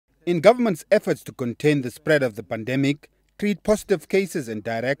In government's efforts to contain the spread of the pandemic, treat positive cases and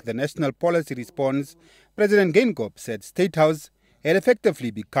direct the national policy response, President Geingob said State House had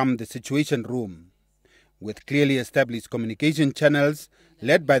effectively become the situation room, with clearly established communication channels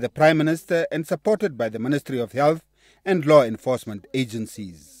led by the Prime Minister and supported by the Ministry of Health and law enforcement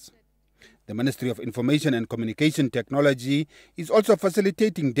agencies. The Ministry of Information and Communication Technology is also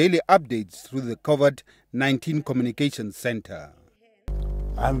facilitating daily updates through the COVID-19 Communications Center.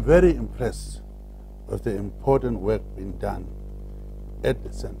 I'm very impressed with the important work being done at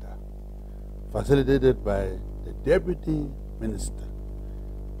the center, facilitated by the Deputy Minister,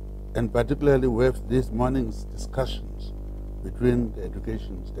 and particularly with this morning's discussions between the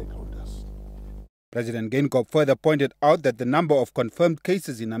education stakeholders. President Geingob further pointed out that the number of confirmed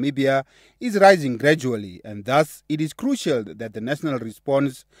cases in Namibia is rising gradually, and thus it is crucial that the national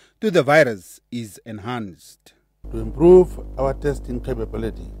response to the virus is enhanced. To improve our testing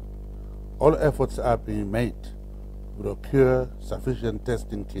capability, all efforts are being made to procure sufficient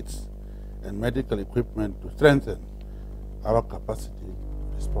testing kits and medical equipment to strengthen our capacity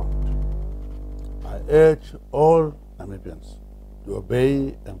to respond. I urge all Namibians to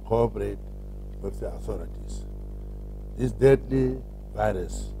obey and cooperate with the authorities. This deadly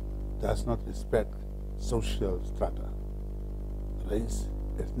virus does not respect social strata, race,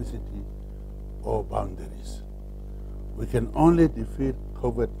 ethnicity, or boundaries. We can only defeat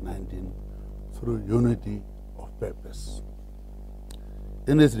COVID-19 through unity of purpose.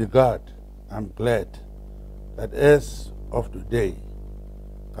 In this regard, I'm glad that as of today,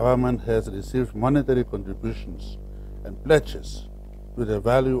 government has received monetary contributions and pledges to the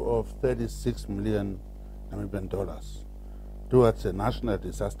value of 36 million Namibian dollars towards the National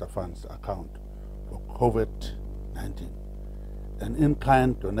Disaster Funds account for COVID-19, and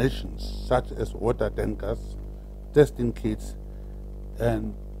in-kind donations such as water tankers, testing kits,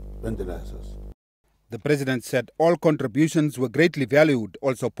 and ventilators. The President said all contributions were greatly valued,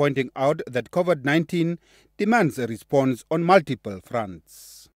 also pointing out that COVID-19 demands a response on multiple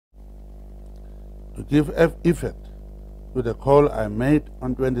fronts. To give effect to the call I made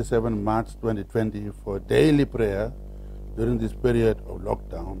on 27 March 2020 for daily prayer during this period of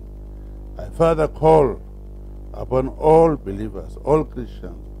lockdown, I further call upon all believers, all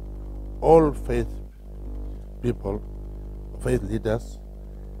Christians, all faith people, faith leaders,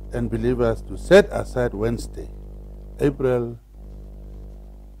 and believers to set aside Wednesday, April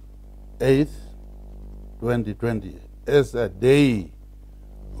 8th, 2020, as a day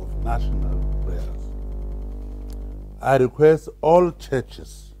of national prayers. I request all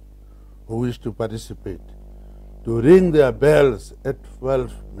churches who wish to participate to ring their bells at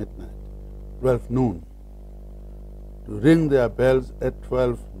 12 noon, to ring their bells at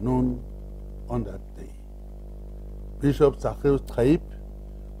 12 noon on that day. Bishop Sakheus Traib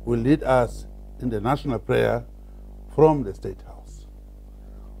will lead us in the national prayer from the State House.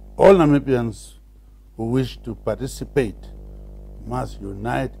 All Namibians who wish to participate must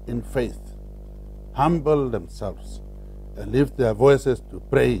unite in faith, humble themselves, and lift their voices to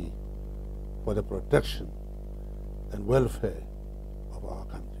pray for the protection and welfare of our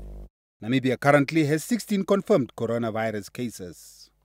country. Namibia currently has 16 confirmed coronavirus cases.